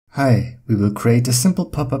Hi, we will create a simple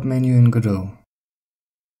pop-up menu in Godot.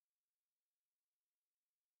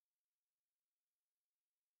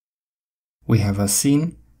 We have our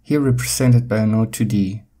scene, here represented by a node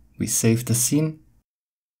 2D. We save the scene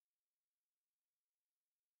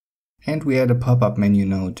and we add a pop-up menu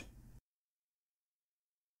node.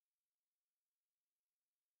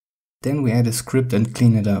 Then we add a script and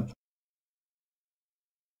clean it up.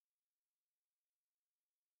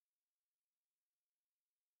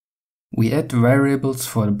 We add the variables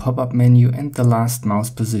for the pop-up menu and the last mouse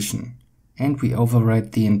position, and we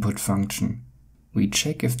override the input function. We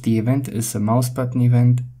check if the event is a mouse button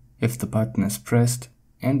event, if the button is pressed,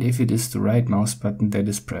 and if it is the right mouse button that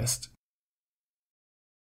is pressed.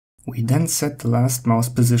 We then set the last mouse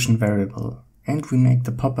position variable, and we make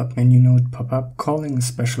the pop-up menu node pop up calling a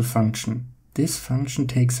special function. This function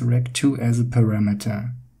takes a rect2 as a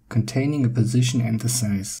parameter, containing a position and a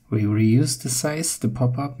size. We reuse the size the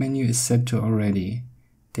pop-up menu is set to already.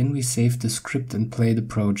 Then we save the script and play the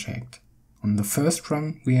project. On the first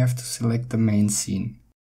run, we have to select the main scene.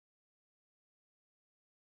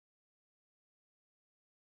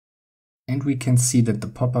 And we can see that the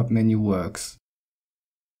pop-up menu works.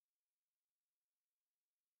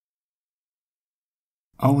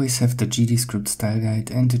 Always have the GDScript style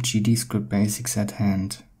guide and the GDScript basics at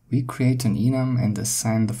hand. We create an enum and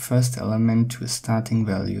assign the first element to a starting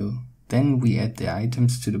value. Then we add the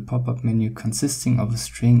items to the pop-up menu consisting of a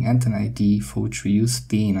string and an ID for which we use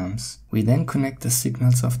the enums. We then connect the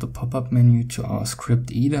signals of the pop-up menu to our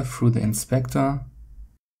script either through the inspector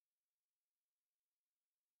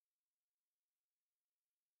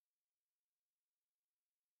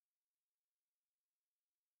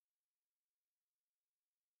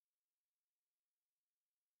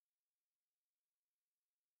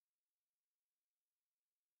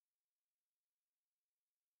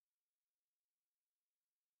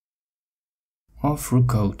or through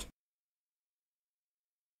code.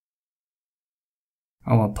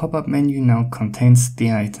 Our pop-up menu now contains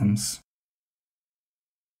the items.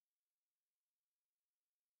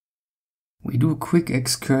 We do a quick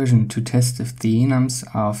excursion to test if the enums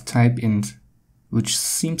are of type int, which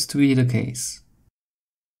seems to be the case.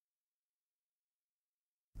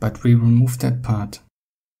 But we remove that part.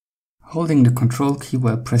 Holding the Control key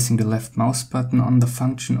while pressing the left mouse button on the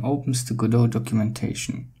function opens the Godot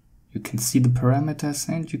documentation. You can see the parameters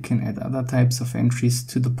and you can add other types of entries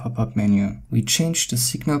to the pop-up menu. We change the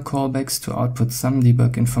signal callbacks to output some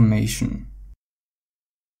debug information.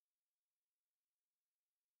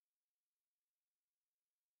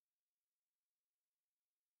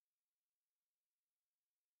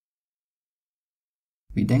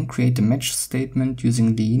 We then create a match statement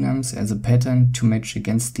using the enums as a pattern to match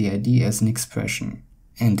against the ID as an expression.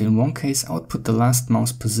 And in one case output the last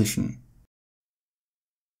mouse position.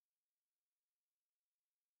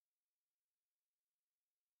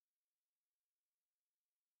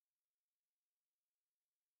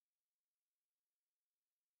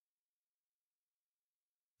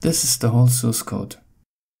 This is the whole source code.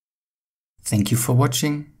 Thank you for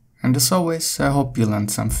watching, and as always, I hope you learned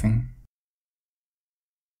something.